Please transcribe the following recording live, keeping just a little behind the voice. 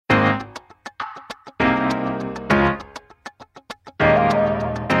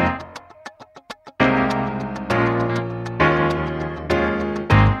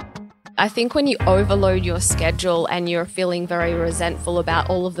I think when you overload your schedule and you're feeling very resentful about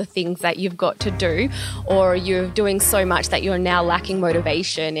all of the things that you've got to do, or you're doing so much that you're now lacking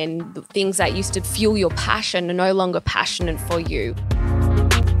motivation and the things that used to fuel your passion are no longer passionate for you.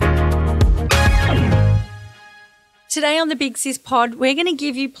 Today on the Big Sis Pod, we're going to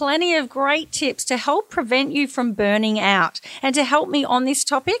give you plenty of great tips to help prevent you from burning out. And to help me on this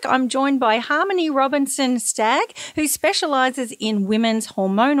topic, I'm joined by Harmony Robinson-Stagg, who specialises in women's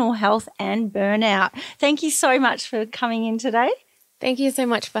hormonal health and burnout. Thank you so much for coming in today. Thank you so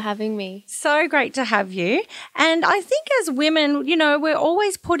much for having me. So great to have you. And I think as women, you know, we're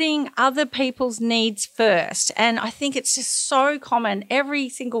always putting other people's needs first. And I think it's just so common. Every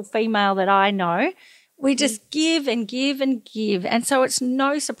single female that I know, we just give and give and give. And so it's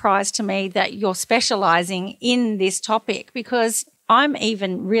no surprise to me that you're specialising in this topic, because I'm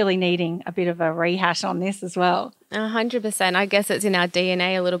even really needing a bit of a rehash on this as well. 100%. I guess it's in our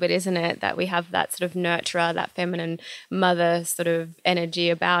DNA a little bit, isn't it? That we have that sort of nurturer, that feminine mother sort of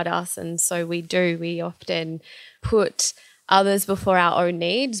energy about us. And so we often put others before our own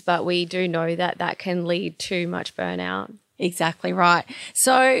needs, but we do know that that can lead to much burnout. Exactly right.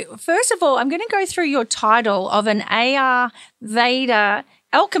 So first of all, I'm going to go through your title of an Ayurveda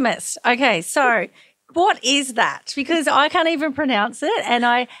alchemist. Okay, so what is that? Because I can't even pronounce it and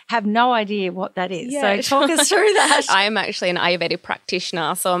I have no idea what that is. Yeah, so talk us through that. I am actually an Ayurveda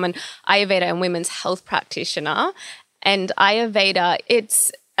practitioner. So I'm an Ayurveda and women's health practitioner. And Ayurveda,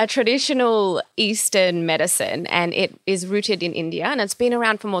 it's a traditional Eastern medicine, and it is rooted in India, and it's been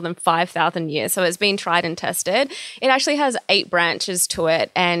around for more than 5,000 years. So it's been tried and tested. It actually has 8 branches to it.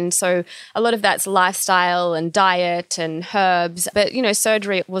 And so a lot of that's lifestyle and diet and herbs. But, you know,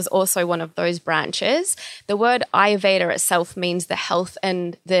 surgery was also one of those branches. The word Ayurveda itself means the health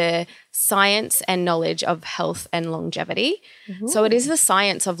and the science and knowledge of health and longevity. Mm-hmm. So it is the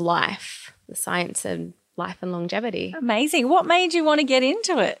science of life, the science of life and longevity. Amazing. What made you want to get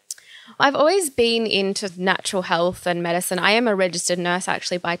into it? I've always been into natural health and medicine. I am a registered nurse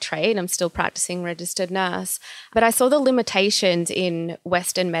actually by trade. I'm still practicing registered nurse. But I saw the limitations in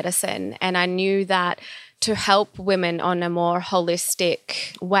Western medicine, and I knew that to help women on a more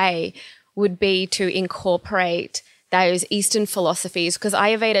holistic way would be to incorporate those Eastern philosophies, because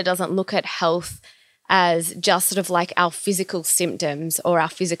Ayurveda doesn't look at health as just sort of like our physical symptoms or our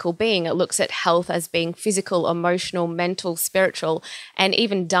physical being. It looks at health as being physical, emotional, mental, spiritual, and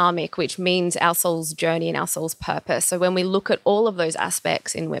even dharmic, which means our soul's journey and our soul's purpose. So when we look at all of those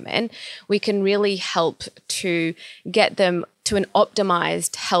aspects in women, we can really help to get them to an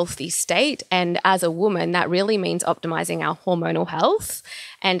optimized, healthy state. And as a woman, that really means optimizing our hormonal health.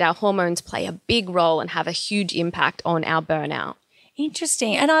 And our hormones play a big role and have a huge impact on our burnout.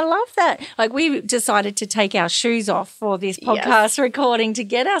 Interesting. And I love that. Like, we decided to take our shoes off for this podcast recording to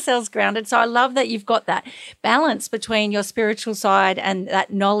get ourselves grounded. So I love that you've got that balance between your spiritual side and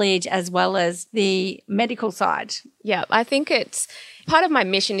that knowledge as well as the medical side. Yeah, I think it's part of my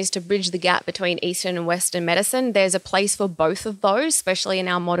mission is to bridge the gap between Eastern and Western medicine. There's a place for both of those, especially in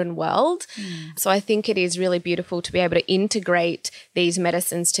our modern world. So I think it is really beautiful to be able to integrate these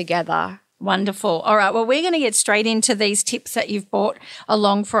medicines together. Wonderful. All right. Well, we're going to get straight into these tips that you've brought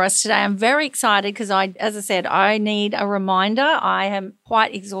along for us today. I'm very excited because as I said, I need a reminder. I am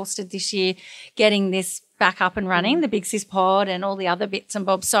quite exhausted this year getting this back up and running, the Big Sis Pod and all the other bits and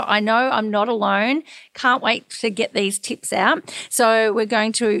bobs. So I know I'm not alone. Can't wait to get these tips out. So we're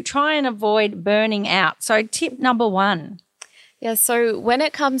going to try and avoid burning out. So tip number 1. Yeah, so when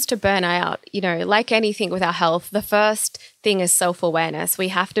it comes to burnout, you know, like anything with our health, the first thing is self-awareness. We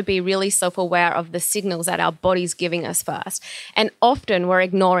have to be really self-aware of the signals that our body's giving us first. And often we're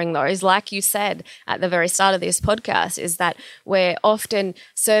ignoring those. Like you said at the very start of this podcast, is that we're often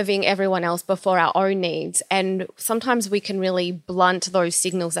serving everyone else before our own needs. And sometimes we can really blunt those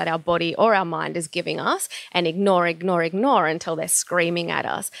signals that our body or our mind is giving us and ignore until they're screaming at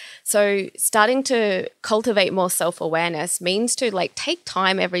us. So starting to cultivate more self-awareness means to like take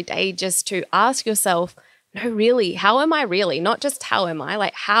time every day just to ask yourself, no, really, how am I really? Not just how am I,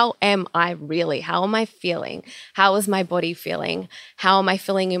 like how am I really? How am I feeling? How is my body feeling? How am I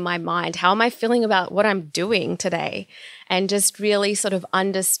feeling in my mind? How am I feeling about what I'm doing today? And just really sort of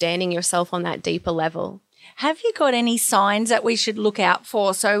understanding yourself on that deeper level. Have you got any signs that we should look out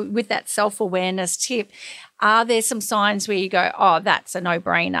for? So with that self-awareness tip, are there some signs where you go, oh, that's a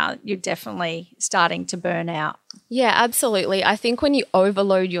no-brainer? You're definitely starting to burn out. Yeah, absolutely. I think when you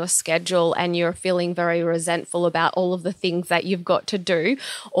overload your schedule and you're feeling very resentful about all of the things that you've got to do,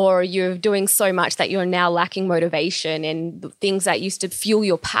 or you're doing so much that you're now lacking motivation, and the things that used to fuel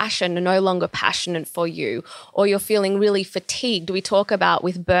your passion are no longer passionate for you, or you're feeling really fatigued. We talk about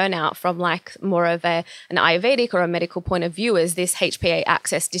with burnout from like more of an Ayurvedic or a medical point of view as this HPA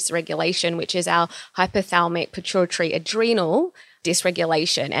axis dysregulation, which is our hypothalamic pituitary adrenal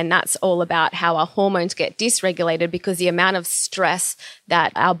dysregulation. And that's all about how our hormones get dysregulated because the amount of stress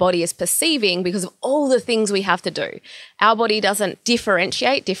that our body is perceiving because of all the things we have to do. Our body doesn't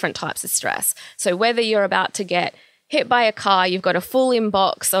differentiate different types of stress. So whether you're about to get hit by a car, you've got a full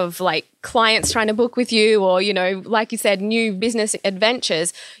inbox of like clients trying to book with you, or, you know, like you said, new business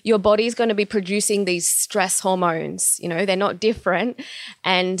adventures, your body's going to be producing these stress hormones. You know, they're not different,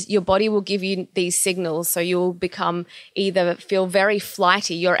 and your body will give you these signals. So you'll become either feel very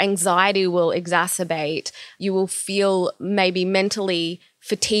flighty, your anxiety will exacerbate, you will feel maybe mentally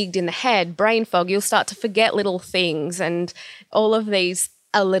fatigued in the head, brain fog, you'll start to forget little things, and all of these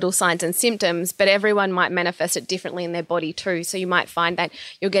are little signs and symptoms, but everyone might manifest it differently in their body too. So you might find that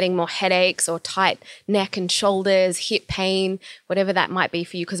you're getting more headaches or tight neck and shoulders, hip pain, whatever that might be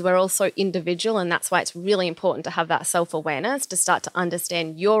for you, because we're all so individual, and that's why it's really important to have that self-awareness to start to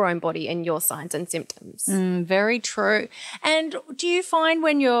understand your own body and your signs and symptoms. Very true. And do you find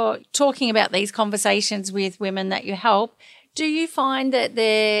when you're talking about these conversations with women that you help, do you find that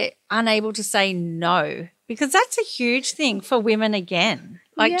they're unable to say no? Because that's a huge thing for women again.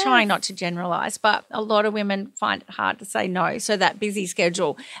 Like trying not to generalize, but a lot of women find it hard to say no. So that busy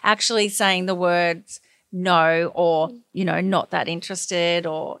schedule, actually saying the words no, or, you know, not that interested,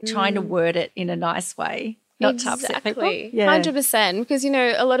 or trying to word it in a nice way. Not to upset people. 100%. Because, you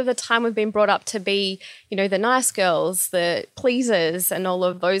know, a lot of the time we've been brought up to be, you know, the nice girls, the pleasers, and all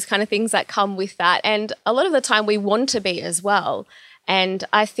of those kind of things that come with that. And a lot of the time we want to be as well. And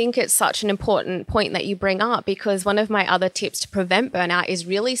I think it's such an important point that you bring up, because one of my other tips to prevent burnout is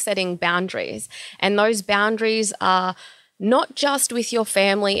really setting boundaries. And those boundaries are not just with your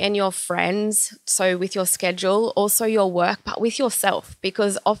family and your friends, so with your schedule, also your work, but with yourself,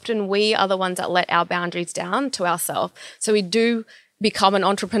 because often we are the ones that let our boundaries down to ourselves. So we do become an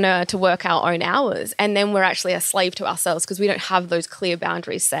entrepreneur to work our own hours, and then we're actually a slave to ourselves because we don't have those clear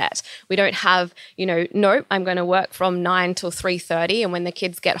boundaries set. We don't have, you know, nope, I'm going to work from 9 till 3:30, and when the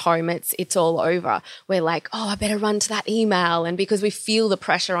kids get home, it's all over. We're like, oh, I better run to that email, and because we feel the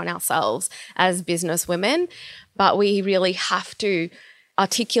pressure on ourselves as business women, but we really have to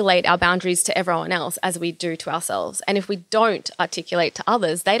articulate our boundaries to everyone else as we do to ourselves. And if we don't articulate to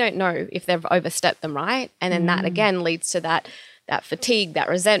others, they don't know if they've overstepped them, right? And then that again leads to that fatigue, that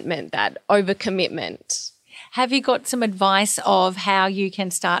resentment, that overcommitment. Have you got some advice of how you can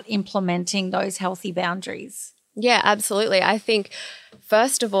start implementing those healthy boundaries? Yeah, absolutely. I think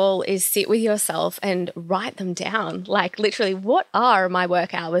first of all is sit with yourself and write them down. Like literally, what are my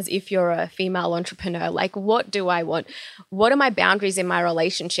work hours if you're a female entrepreneur? Like, what do I want? What are my boundaries in my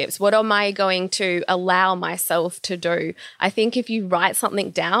relationships? What am I going to allow myself to do? I think if you write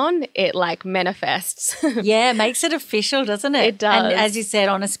something down, it like manifests. Yeah, it makes it official, doesn't it? It does. And as you said,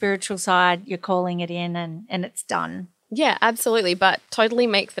 on a spiritual side, you're calling it in and it's done. Yeah, absolutely. But totally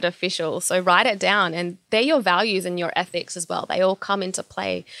makes it official. So write it down, and they're your values and your ethics as well. They all come into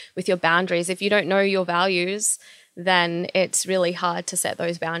play with your boundaries. If you don't know your values, then it's really hard to set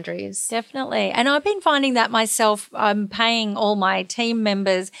those boundaries. Definitely. And I've been finding that myself. I'm paying all my team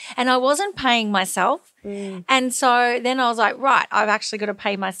members and I wasn't paying myself. And so then I was like, right, I've actually got to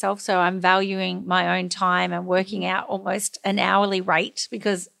pay myself. So I'm valuing my own time and working out almost an hourly rate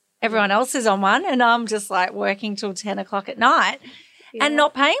because everyone else is on one, and I'm just like working till 10 o'clock at night and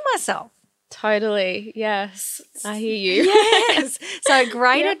not paying myself. Totally. Yes. I hear you. Yes. So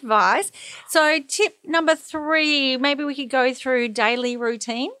great advice. So tip number 3, maybe we could go through daily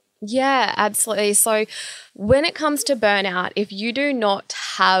routine. Yeah, absolutely. So when it comes to burnout, if you do not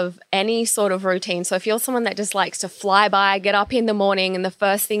have any sort of routine, so if you're someone that just likes to fly by, get up in the morning and the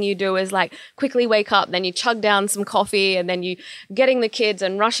first thing you do is like quickly wake up, then you chug down some coffee and then you getting the kids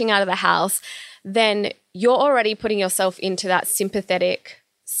and rushing out of the house, then you're already putting yourself into that sympathetic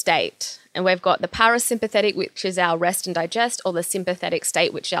state. And we've got the parasympathetic, which is our rest and digest, or the sympathetic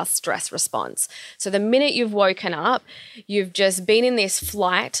state, which is our stress response. So the minute you've woken up, you've just been in this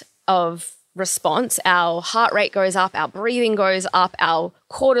flight of response. Our heart rate goes up, our breathing goes up, our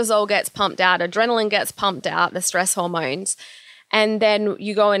cortisol gets pumped out, adrenaline gets pumped out, the stress hormones. And then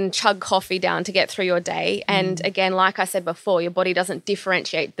you go and chug coffee down to get through your day. And again, like I said before, your body doesn't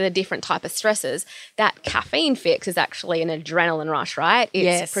differentiate the different type of stresses. That caffeine fix is actually an adrenaline rush, right?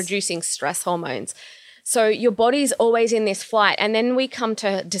 It's producing stress hormones. So your body's always in this flight. And then we come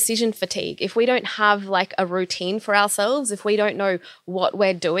to decision fatigue. If we don't have like a routine for ourselves, if we don't know what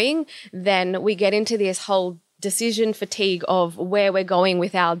we're doing, then we get into this whole decision fatigue of where we're going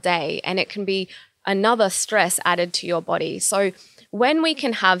with our day. And it can be another stress added to your body. So when we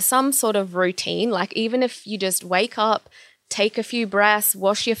can have some sort of routine, like even if you just wake up, take a few breaths,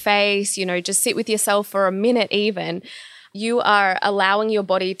 wash your face, just sit with yourself for a minute even, you are allowing your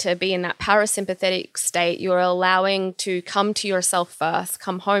body to be in that parasympathetic state. You're allowing to come to yourself first,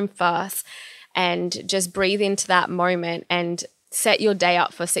 come home first, and just breathe into that moment and set your day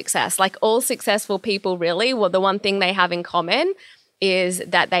up for success. Like all successful people really, well, the one thing they have in common is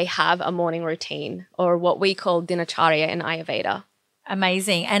that they have a morning routine, or what we call dinacharya in Ayurveda.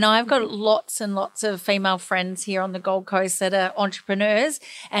 Amazing. And I've got lots and lots of female friends here on the Gold Coast that are entrepreneurs,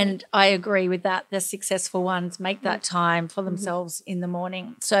 and I agree with that. The successful ones make that time for themselves in the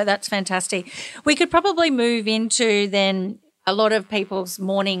morning. So that's fantastic. We could probably move into then a lot of people's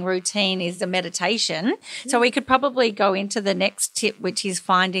morning routine is the meditation. So we could probably go into the next tip, which is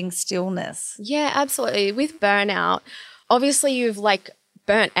finding stillness. Yeah, absolutely. With burnout, obviously you've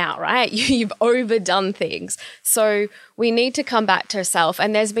burnt out, right? You've overdone things. So we need to come back to self.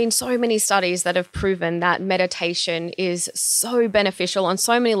 And there's been so many studies that have proven that meditation is so beneficial on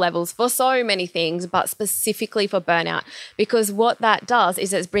so many levels for so many things, but specifically for burnout, because what that does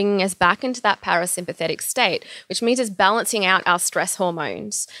is it's bringing us back into that parasympathetic state, which means it's balancing out our stress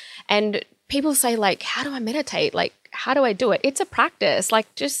hormones. And people say, how do I meditate? How do I do it? It's a practice.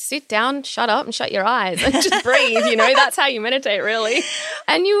 Just sit down, shut up and shut your eyes and just breathe, that's how you meditate really.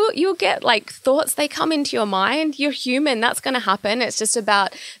 And you'll get thoughts, they come into your mind. You're human. That's going to happen. It's just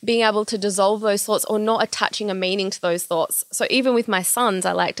about being able to dissolve those thoughts or not attaching a meaning to those thoughts. So even with my sons,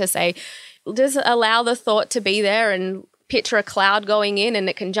 I like to say, just allow the thought to be there and picture a cloud going in, and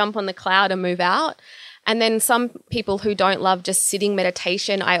it can jump on the cloud and move out. And then some people who don't love just sitting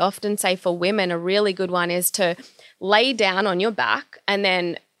meditation, I often say for women, a really good one is to lay down on your back and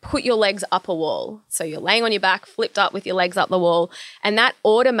then put your legs up a wall. So you're laying on your back, flipped up with your legs up the wall, and that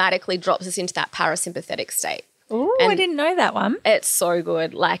automatically drops us into that parasympathetic state. Oh, I didn't know that one. It's so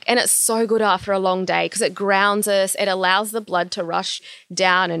good. And it's so good after a long day because it grounds us. It allows the blood to rush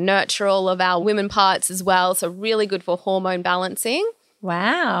down and nurture all of our women parts as well. So really good for hormone balancing.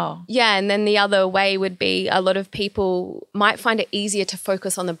 Wow. Yeah, and then the other way would be a lot of people might find it easier to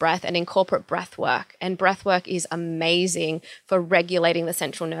focus on the breath and incorporate breath work. And breath work is amazing for regulating the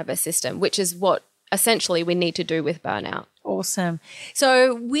central nervous system, which is what essentially we need to do with burnout. Awesome.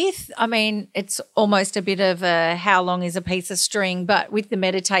 So it's almost a bit of a how long is a piece of string, but with the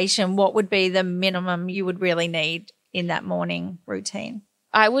meditation, what would be the minimum you would really need in that morning routine?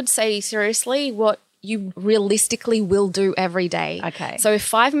 I would say seriously what you realistically will do every day. Okay. So if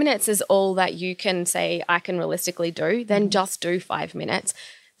 5 minutes is all that you can say I can realistically do, then just do 5 minutes.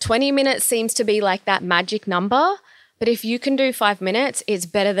 20 minutes seems to be that magic number. But if you can do 5 minutes, it's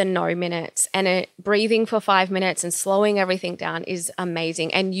better than no minutes. And breathing for 5 minutes and slowing everything down is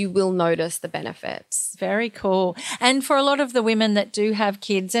amazing. And you will notice the benefits. Very cool. And for a lot of the women that do have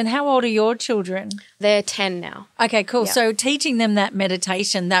kids, and how old are your children? They're 10 now. Okay, cool. Yeah. So teaching them that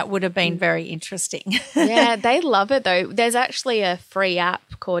meditation, that would have been very interesting. Yeah, they love it though. There's actually a free app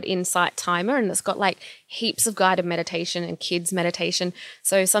called Insight Timer, and it's got heaps of guided meditation and kids meditation.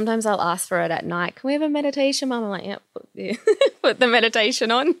 So sometimes I'll ask for it at night. Can we have a meditation, Mum? I'm like, yep, put the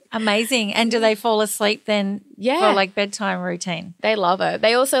meditation on. Amazing. And do they fall asleep then? Yeah. For bedtime routine? They love it.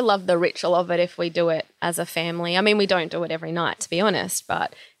 They also love the ritual of it if we do it as a family. We don't do it every night, to be honest,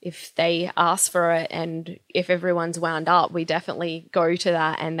 but if they ask for it and if everyone's wound up, we definitely go to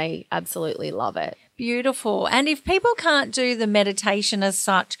that and they absolutely love it. Beautiful. And if people can't do the meditation as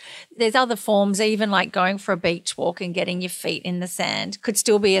such, there's other forms, even going for a beach walk and getting your feet in the sand could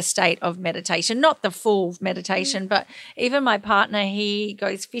still be a state of meditation, not the full meditation, but even my partner, he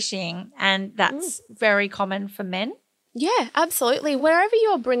goes fishing and that's very common for men. Yeah, absolutely. Wherever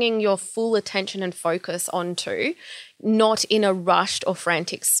you're bringing your full attention and focus onto, not in a rushed or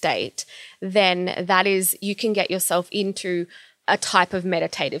frantic state, then that is, you can get yourself into a type of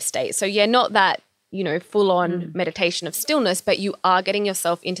meditative state. So yeah, not that, full on meditation of stillness, but you are getting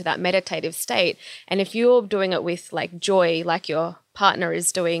yourself into that meditative state. And if you're doing it with joy, like your partner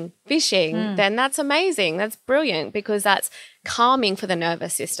is doing fishing, then that's amazing. That's brilliant because that's calming for the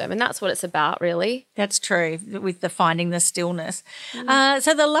nervous system. And that's what it's about, really. That's true, with the finding the stillness.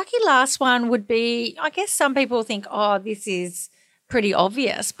 So the lucky last one would be, I guess some people think, this is pretty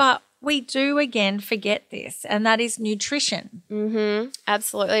obvious, but we do again forget this, and that is nutrition.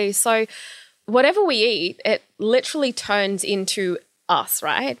 Absolutely. So whatever we eat, it literally turns into us,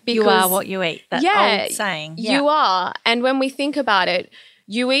 right? Because you are what you eat, that old saying. You are. And when we think about it,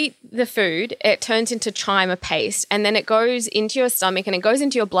 you eat the food, it turns into chyme paste, and then it goes into your stomach and it goes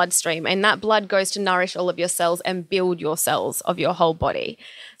into your bloodstream, and that blood goes to nourish all of your cells and build your cells of your whole body.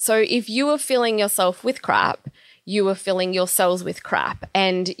 So if you are filling yourself with crap, you are filling your cells with crap,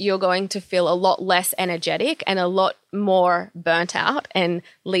 and you're going to feel a lot less energetic and a lot more burnt out and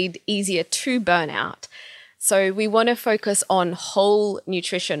lead easier to burnout. So we want to focus on whole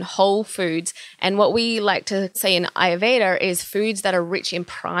nutrition, whole foods. And what we like to say in Ayurveda is foods that are rich in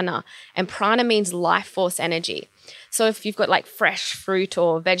prana. And prana means life force energy. So if you've got like fresh fruit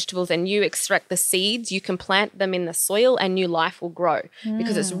or vegetables and you extract the seeds, you can plant them in the soil and new life will grow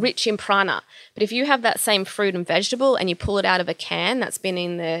because it's rich in prana. But if you have that same fruit and vegetable and you pull it out of a can that's been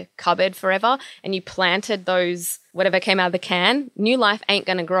in the cupboard forever and you planted those, whatever came out of the can, new life ain't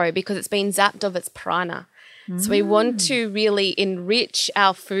going to grow because it's been zapped of its prana. So we want to really enrich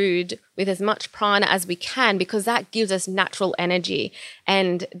our food with as much prana as we can because that gives us natural energy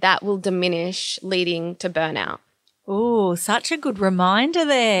and that will diminish leading to burnout. Oh, such a good reminder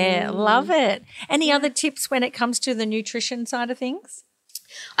there. Love it. Any other tips when it comes to the nutrition side of things?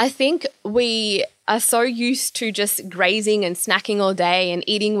 I think we are so used to just grazing and snacking all day and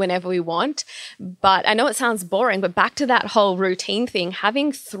eating whenever we want. But I know it sounds boring, but back to that whole routine thing,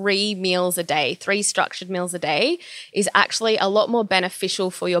 having 3 meals a day, 3 structured meals a day is actually a lot more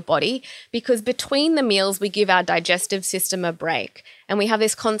beneficial for your body because between the meals, we give our digestive system a break. And we have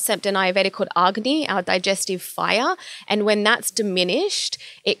this concept in Ayurveda called Agni, our digestive fire. And when that's diminished,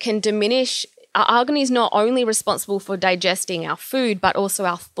 it can diminish. Our Agni is not only responsible for digesting our food, but also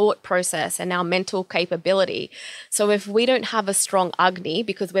our thought process and our mental capability. So if we don't have a strong Agni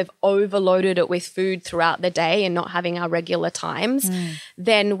because we've overloaded it with food throughout the day and not having our regular times,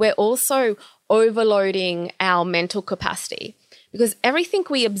 then we're also overloading our mental capacity. Because everything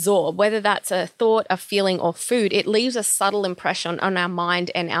we absorb, whether that's a thought, a feeling, or food, it leaves a subtle impression on our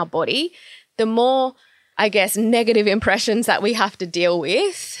mind and our body. The more negative impressions that we have to deal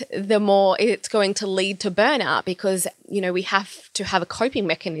with, the more it's going to lead to burnout because, we have to have a coping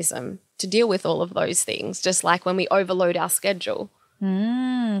mechanism to deal with all of those things, just like when we overload our schedule.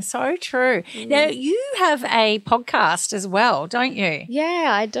 So true. Now, you have a podcast as well, don't you? Yeah,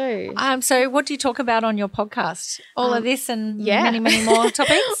 I do. So what do you talk about on your podcast? All of this and many, many more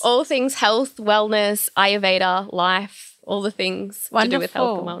topics? All things health, wellness, Ayurveda, life. All the things to do with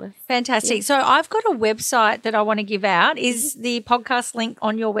health and wellness. Fantastic. Yeah. So I've got a website that I want to give out. Is the podcast link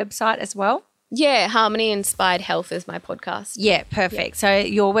on your website as well? Yeah, Harmony Inspired Health is my podcast. Yeah, perfect. So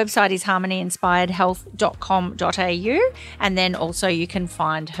your website is harmonyinspiredhealth.com.au, and then also you can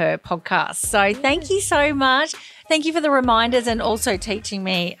find her podcast. So thank you so much. Thank you for the reminders and also teaching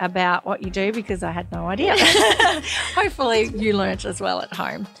me about what you do because I had no idea. Hopefully you learnt as well at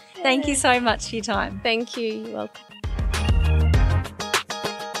home. Thank you so much for your time. Thank you. You're welcome.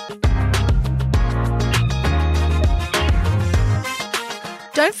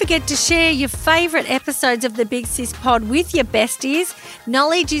 Don't forget to share your favourite episodes of the Big Sis Pod with your besties.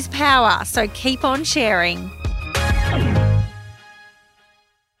 Knowledge is power, so keep on sharing.